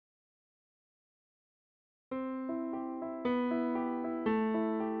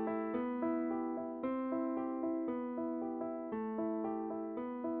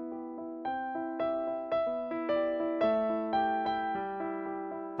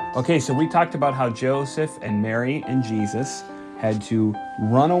Okay, so we talked about how Joseph and Mary and Jesus had to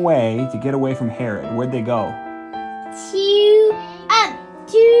run away to get away from Herod. Where'd they go?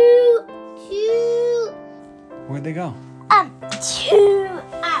 Where'd they go?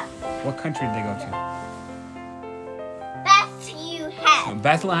 What country did they go to? Bethlehem.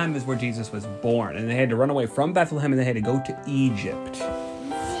 Bethlehem is where Jesus was born, and they had to run away from Bethlehem, and they had to go to Egypt.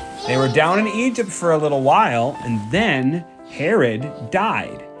 They were down in Egypt for a little while, and then Herod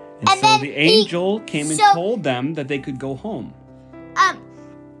died. And so the angel came and told them that they could go home. And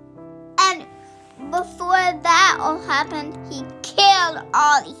before that all happened, he killed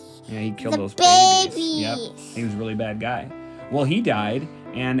all he killed those babies. Yep, he was a really bad guy. Well, he died,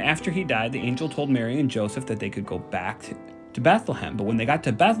 and after he died, the angel told Mary and Joseph that they could go back to Bethlehem. But when they got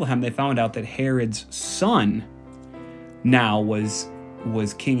to Bethlehem, they found out that Herod's son now was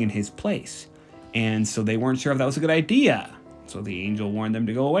king in his place. And so they weren't sure if that was a good idea. So the angel warned them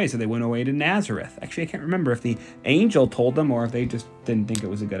to go away. So they went away to Nazareth. Actually, I can't remember if the angel told them or if they just didn't think it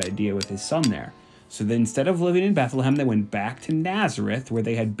was a good idea with his son there. So then instead of living in Bethlehem, they went back to Nazareth, where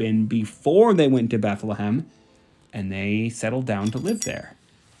they had been before they went to Bethlehem, and they settled down to live there.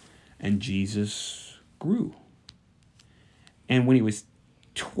 And Jesus grew. And when he was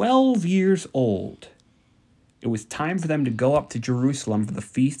 12 years old, it was time for them to go up to Jerusalem for the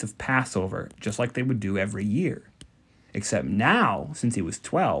Feast of Passover, just like they would do every year. Except now, since he was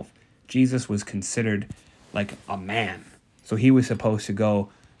 12, Jesus was considered like a man. So he was supposed to go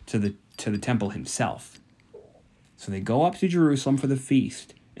to the temple himself. So they go up to Jerusalem for the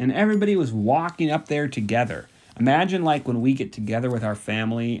feast, and everybody was walking up there together. Imagine like when we get together with our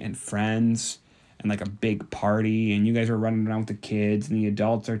family and friends and like a big party, and you guys are running around with the kids and the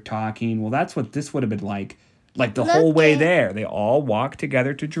adults are talking. Well, that's what this would have been like the whole way there. They all walked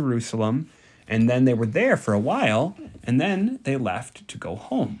together to Jerusalem, and then they were there for a while, and then they left to go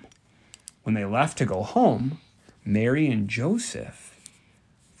home. When they left to go home, Mary and Joseph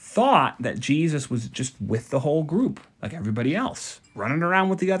thought that Jesus was just with the whole group, like everybody else, running around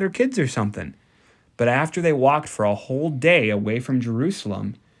with the other kids or something. But after they walked for a whole day away from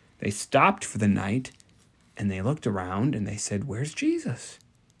Jerusalem, they stopped for the night, and they looked around, and they said, "Where's Jesus?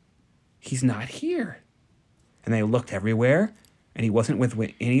 He's not here." And they looked everywhere, and he wasn't with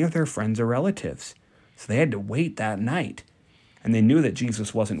any of their friends or relatives. So they had to wait that night. And they knew that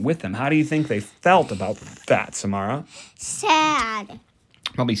Jesus wasn't with them. How do you think they felt about that, Samara? Sad.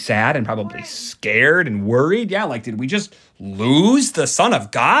 Probably sad and probably scared and worried. Yeah, like, did we just lose the Son of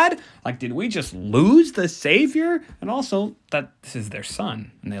God? Like, did we just lose the Savior? And also that this is their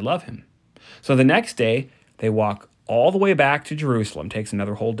son and they love him. So the next day, they walk all the way back to Jerusalem. Takes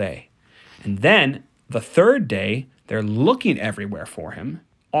another whole day. And then the third day, they're looking everywhere for him,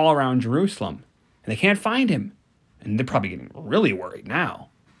 all around Jerusalem. And they can't find him. And they're probably getting really worried now.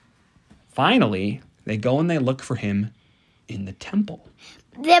 Finally, they go and they look for him in the temple.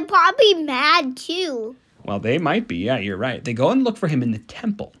 They're probably mad too. Well, they might be. Yeah, you're right. They go and look for him in the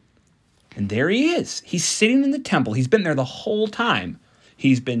temple. And there he is. He's sitting in the temple. He's been there the whole time.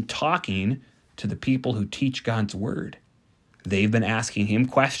 He's been talking to the people who teach God's word. They've been asking him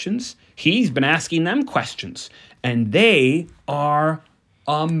questions. He's been asking them questions. And they are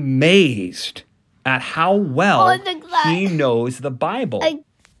amazed at how well he knows the Bible.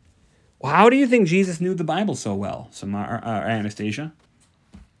 Well, how do you think Jesus knew the Bible so well, Anastasia?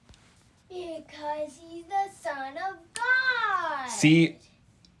 Because he's the Son of God. See,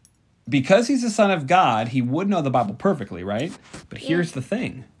 because he's the Son of God, he would know the Bible perfectly, right? But here's the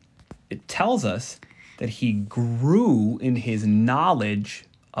thing. It tells us that he grew in his knowledge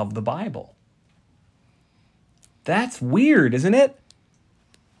of the Bible. That's weird, isn't it?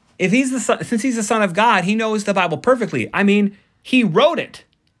 If he's since he's the Son of God, he knows the Bible perfectly. I mean, he wrote it.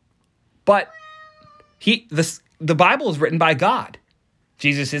 But the Bible is written by God.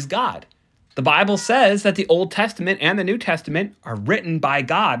 Jesus is God. The Bible says that the Old Testament and the New Testament are written by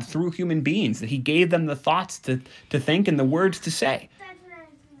God through human beings, that he gave them the thoughts to think and the words to say.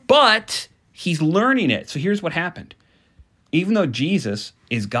 But he's learning it. So here's what happened. Even though Jesus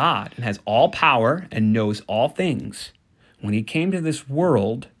is God and has all power and knows all things, when he came to this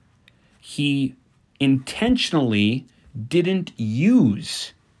world, he intentionally didn't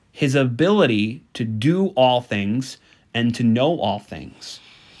use his ability to do all things and to know all things.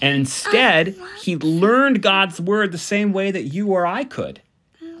 And instead, he learned God's word the same way that you or I could.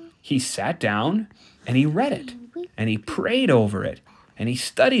 He sat down and he read it, and he prayed over it, and he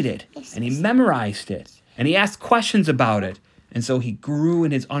studied it, and he memorized it, and he asked questions about it. And so he grew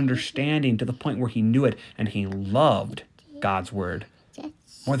in his understanding to the point where he knew it, and he loved God's word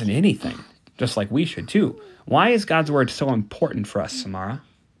more than anything, just like we should too. Why is God's word so important for us, Samara?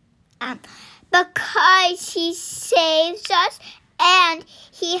 Because he saves us and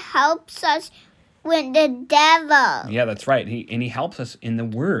he helps us with the devil. Yeah, that's right. He helps us in the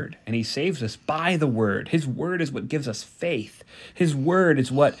Word, and he saves us by the Word. His Word is what gives us faith. His Word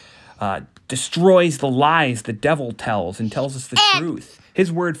is what destroys the lies the devil tells and tells us the truth.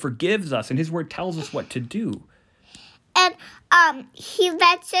 His Word forgives us, and his Word tells us what to do. And he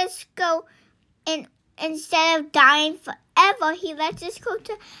lets us go instead of dying forever, he lets us go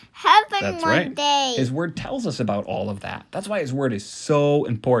to heaven one day. His Word tells us about all of that. That's why his Word is so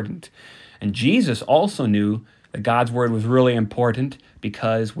important. And Jesus also knew that God's Word was really important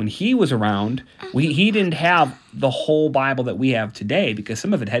because when he was around, he didn't have the whole Bible that we have today because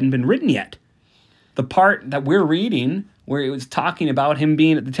some of it hadn't been written yet. The part that we're reading where it was talking about him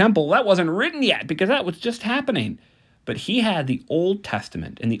being at the temple, that wasn't written yet because that was just happening. But he had the Old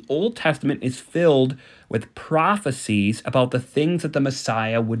Testament, and the Old Testament is filled with prophecies about the things that the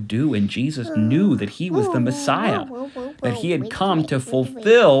Messiah would do. And Jesus knew that he was the Messiah, that he had come to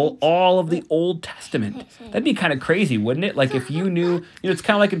fulfill all of the Old Testament. That'd be kind of crazy, wouldn't it? Like if you knew, it's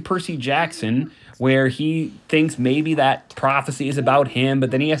kind of like in Percy Jackson, where he thinks maybe that prophecy is about him, but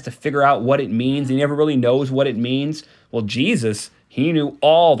then he has to figure out what it means. He never really knows what it means. Well, Jesus, he knew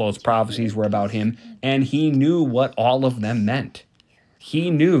all those prophecies were about him, and he knew what all of them meant. He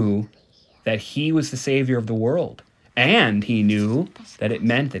knew that he was the Savior of the world, and he knew that it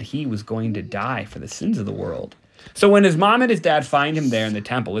meant that he was going to die for the sins of the world. So when his mom and his dad find him there in the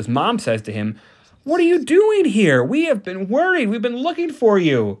temple, his mom says to him, "What are you doing here? We have been worried. We've been looking for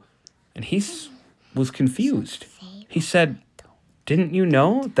you." And he was confused. He said, "Didn't you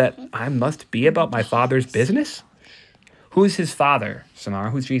know that I must be about my Father's business?" Who's his father,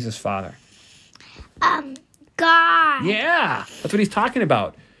 Samara? Who's Jesus' father? God. Yeah, that's what he's talking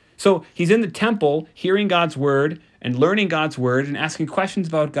about. So he's in the temple hearing God's word and learning God's word and asking questions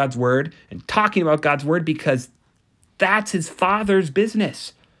about God's word and talking about God's word because that's his father's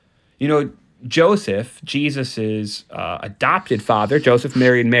business. Joseph, Jesus' adopted father, Joseph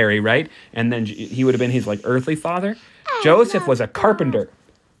married Mary, right? And then he would have been his earthly father. Joseph was a carpenter.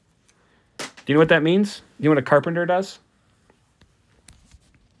 Do you know what that means? Do you know what a carpenter does?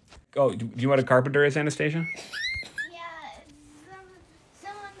 Oh, do you know what a carpenter is, Anastasia? Yeah,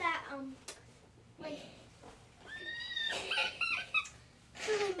 someone that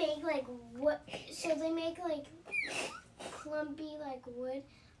so they make wood. So they make clumpy wood,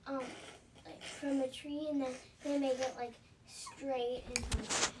 from a tree, and then they make it straight and.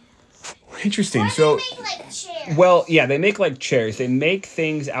 Interesting. So they make chairs. Well, yeah, they make chairs. They make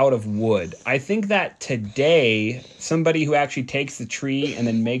things out of wood. I think that today, somebody who actually takes the tree and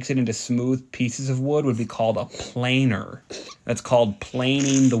then makes it into smooth pieces of wood would be called a planer. That's called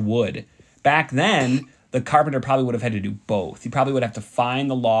planing the wood. Back then, the carpenter probably would have had to do both. He probably would have to find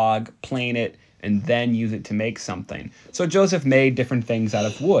the log, plane it, and then use it to make something. So Joseph made different things out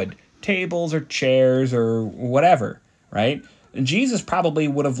of wood, tables or chairs or whatever, right? Jesus probably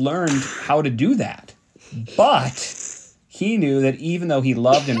would have learned how to do that. But he knew that even though he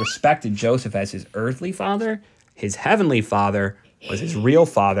loved and respected Joseph as his earthly father, his heavenly father was his real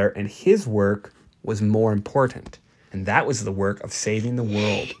father, and his work was more important. And that was the work of saving the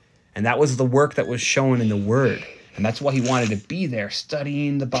world. And that was the work that was shown in the Word. And that's why he wanted to be there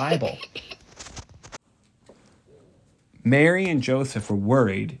studying the Bible. Mary and Joseph were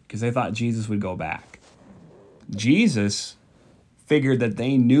worried because they thought Jesus would go back. Jesus figured that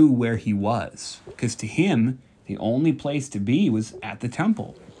they knew where he was, because to him, the only place to be was at the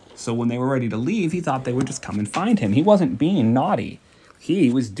temple. So when they were ready to leave, he thought they would just come and find him. He wasn't being naughty. He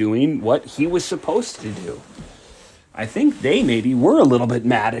was doing what he was supposed to do. I think they maybe were a little bit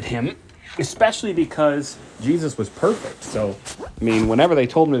mad at him, especially because Jesus was perfect. So, whenever they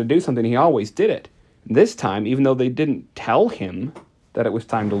told him to do something, he always did it. This time, even though they didn't tell him that it was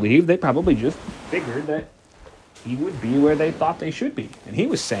time to leave, they probably just figured that he would be where they thought they should be. And he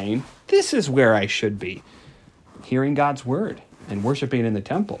was saying, this is where I should be, hearing God's word and worshiping in the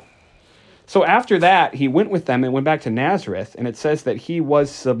temple. So after that, he went with them and went back to Nazareth, and it says that he was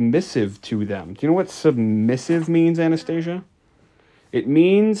submissive to them. Do you know what submissive means, Anastasia? It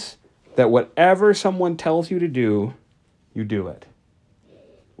means that whatever someone tells you to do, you do it.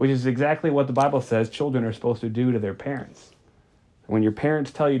 Which is exactly what the Bible says children are supposed to do to their parents. When your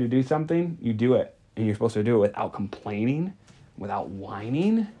parents tell you to do something, you do it. And you're supposed to do it without complaining, without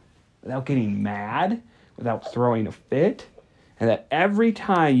whining, without getting mad, without throwing a fit. And that every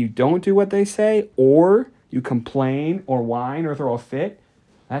time you don't do what they say, or you complain or whine or throw a fit,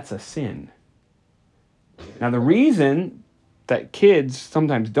 that's a sin. Now, the reason that kids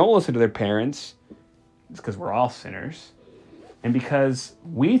sometimes don't listen to their parents is because we're all sinners. and because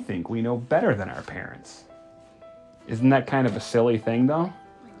we think we know better than our parents. Isn't that kind of a silly thing, though?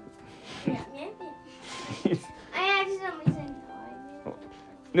 Yeah, maybe. I accidentally said no.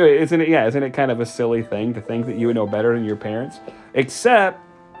 No, isn't it kind of a silly thing to think that you would know better than your parents? Except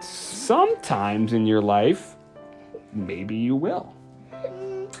sometimes in your life, maybe you will.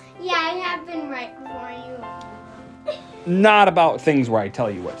 Yeah, I have been right before you. Not about things where I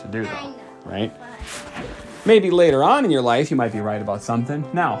tell you what to do, I though, know. right? But Maybe later on in your life, you might be right about something.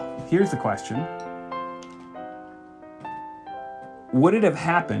 Now, here's the question. Would it have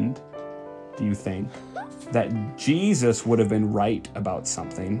happened, do you think, that Jesus would have been right about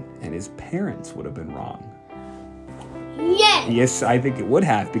something and his parents would have been wrong? yes. Yes, I think it would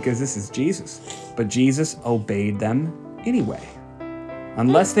have, because this is Jesus. But Jesus obeyed them anyway.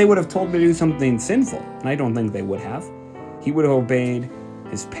 Unless they would have told him to do something sinful, and I don't think they would have, he would have obeyed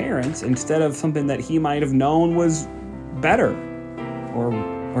his parents instead of something that he might have known was better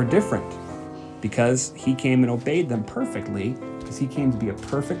or different, because he came and obeyed them perfectly, because he came to be a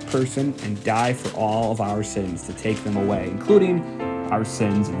perfect person and die for all of our sins, to take them away, including our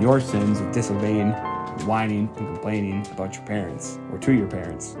sins and your sins of disobeying, and whining and complaining about your parents or to your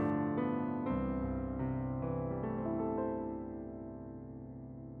parents.